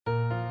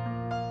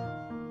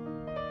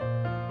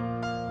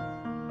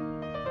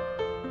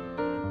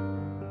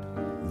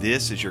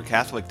This is your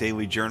Catholic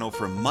Daily Journal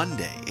for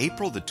Monday,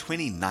 April the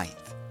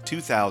 29th,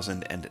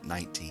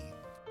 2019.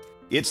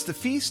 It's the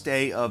feast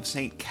day of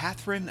St.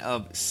 Catherine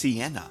of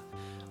Siena,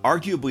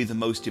 arguably the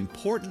most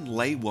important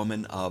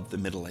laywoman of the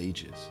Middle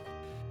Ages.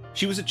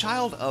 She was a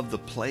child of the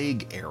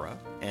Plague era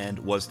and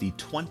was the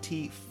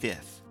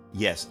 25th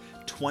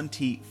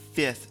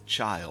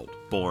child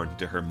born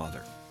to her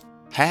mother.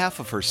 Half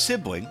of her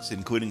siblings,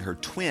 including her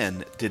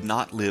twin, did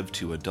not live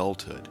to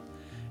adulthood.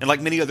 And like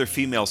many other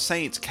female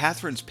saints,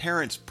 Catherine's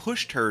parents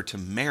pushed her to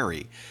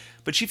marry,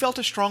 but she felt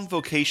a strong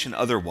vocation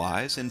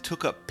otherwise and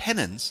took up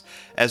penance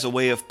as a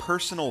way of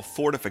personal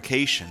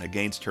fortification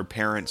against her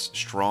parents'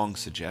 strong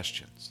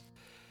suggestions.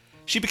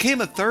 She became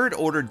a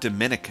third-order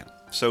Dominican,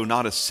 so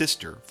not a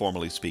sister,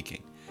 formally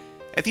speaking.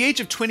 At the age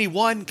of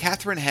 21,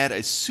 Catherine had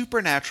a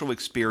supernatural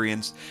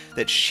experience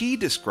that she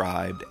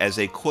described as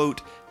a, quote,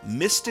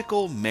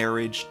 mystical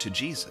marriage to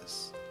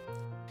Jesus.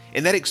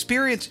 In that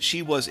experience,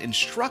 she was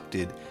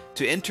instructed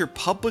to enter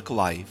public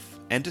life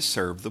and to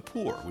serve the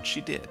poor, which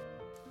she did.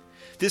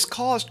 This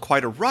caused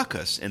quite a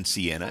ruckus in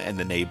Siena and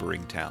the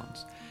neighboring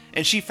towns,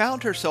 and she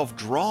found herself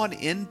drawn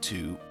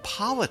into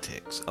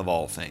politics of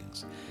all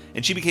things,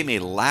 and she became a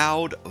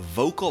loud,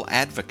 vocal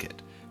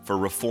advocate for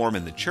reform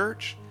in the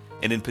church,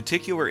 and in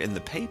particular in the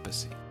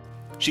papacy.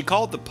 She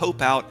called the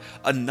Pope out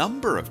a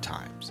number of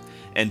times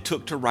and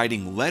took to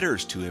writing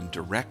letters to him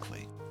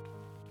directly.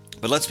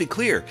 But let's be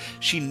clear,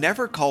 she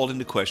never called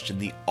into question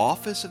the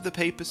office of the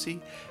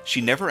papacy. She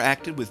never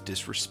acted with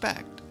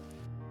disrespect.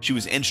 She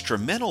was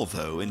instrumental,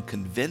 though, in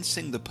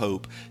convincing the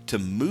Pope to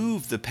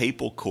move the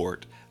papal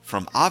court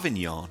from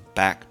Avignon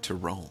back to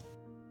Rome.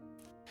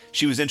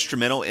 She was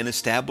instrumental in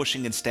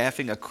establishing and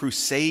staffing a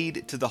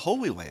crusade to the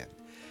Holy Land,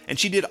 and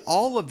she did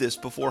all of this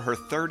before her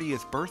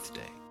 30th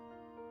birthday.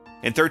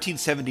 In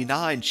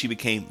 1379, she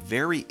became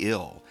very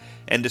ill,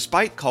 and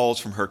despite calls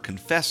from her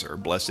confessor,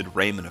 Blessed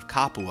Raymond of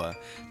Capua,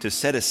 to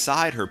set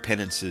aside her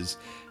penances,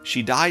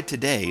 she died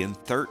today in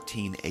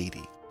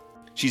 1380.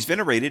 She's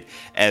venerated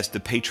as the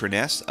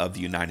patroness of the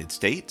United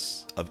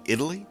States, of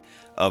Italy,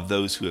 of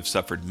those who have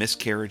suffered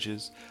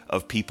miscarriages,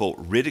 of people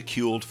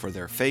ridiculed for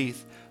their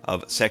faith,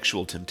 of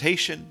sexual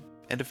temptation,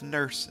 and of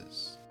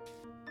nurses.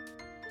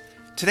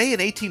 Today in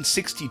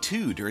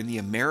 1862, during the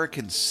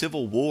American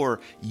Civil War,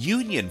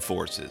 Union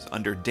forces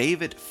under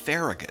David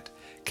Farragut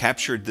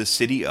captured the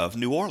city of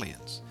New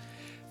Orleans.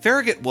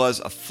 Farragut was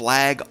a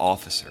flag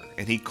officer,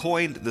 and he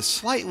coined the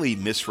slightly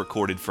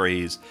misrecorded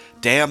phrase,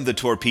 "Damn the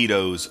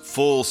torpedoes,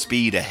 full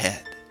speed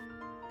ahead."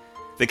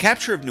 The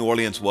capture of New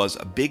Orleans was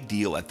a big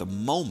deal at the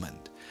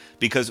moment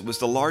because it was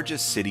the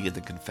largest city in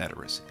the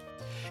Confederacy.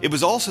 It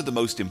was also the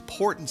most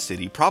important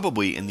city,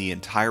 probably in the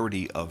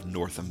entirety of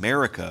North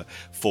America,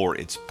 for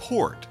its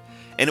port,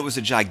 and it was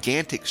a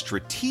gigantic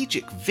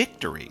strategic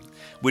victory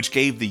which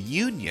gave the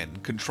Union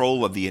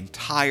control of the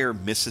entire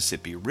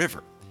Mississippi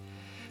River.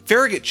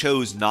 Farragut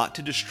chose not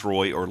to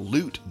destroy or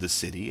loot the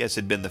city, as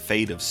had been the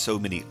fate of so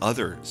many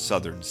other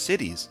southern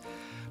cities,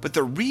 but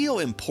the real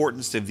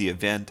importance of the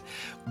event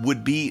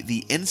would be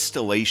the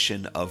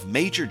installation of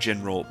Major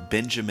General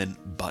Benjamin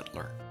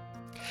Butler.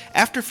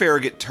 After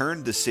Farragut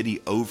turned the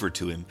city over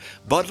to him,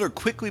 Butler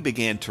quickly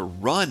began to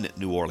run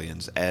New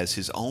Orleans as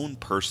his own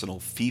personal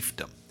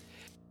fiefdom.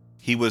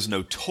 He was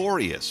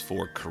notorious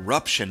for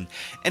corruption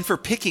and for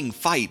picking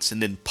fights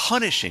and then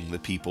punishing the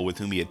people with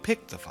whom he had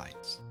picked the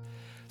fights.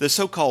 The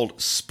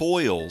so-called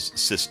spoils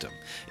system,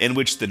 in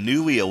which the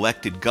newly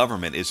elected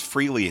government is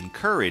freely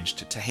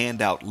encouraged to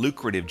hand out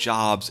lucrative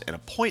jobs and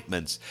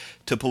appointments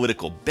to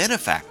political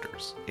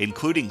benefactors,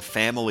 including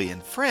family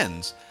and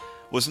friends,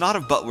 was not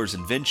of Butler's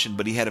invention,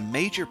 but he had a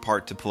major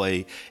part to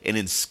play in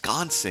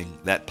ensconcing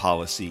that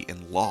policy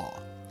in law.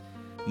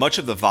 Much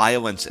of the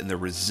violence and the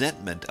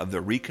resentment of the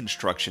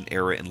Reconstruction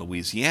era in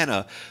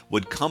Louisiana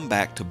would come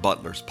back to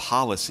Butler's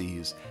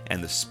policies,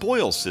 and the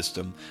spoils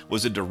system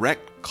was a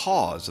direct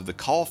cause of the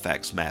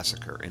Colfax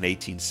Massacre in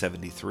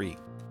 1873.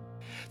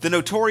 The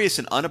notorious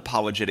and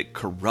unapologetic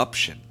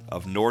corruption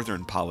of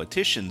Northern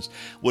politicians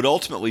would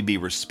ultimately be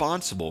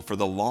responsible for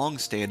the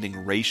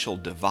long-standing racial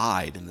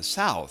divide in the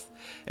South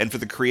and for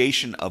the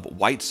creation of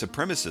white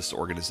supremacist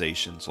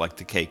organizations like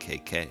the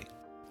KKK.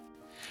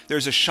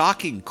 There's a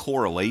shocking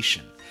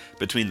correlation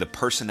between the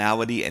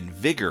personality and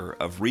vigor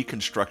of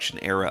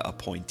Reconstruction-era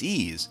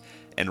appointees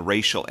and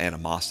racial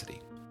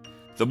animosity.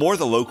 The more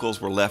the locals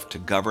were left to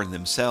govern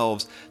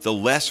themselves, the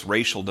less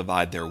racial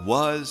divide there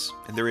was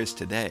and there is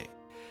today.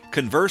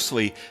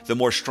 Conversely, the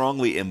more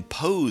strongly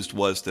imposed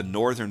was the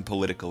Northern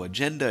political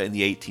agenda in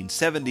the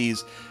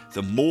 1870s,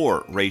 the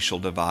more racial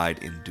divide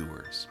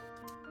endures.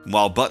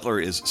 While Butler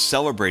is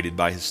celebrated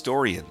by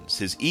historians,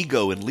 his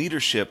ego and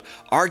leadership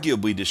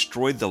arguably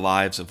destroyed the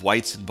lives of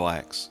whites and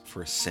blacks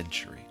for a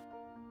century.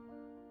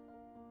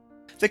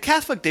 The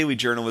Catholic Daily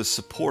Journal is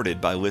supported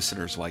by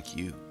listeners like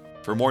you.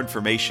 For more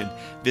information,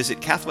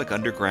 visit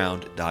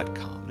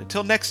CatholicUnderground.com.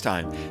 Until next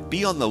time,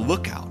 be on the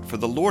lookout for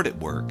the Lord at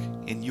work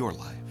in your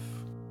life.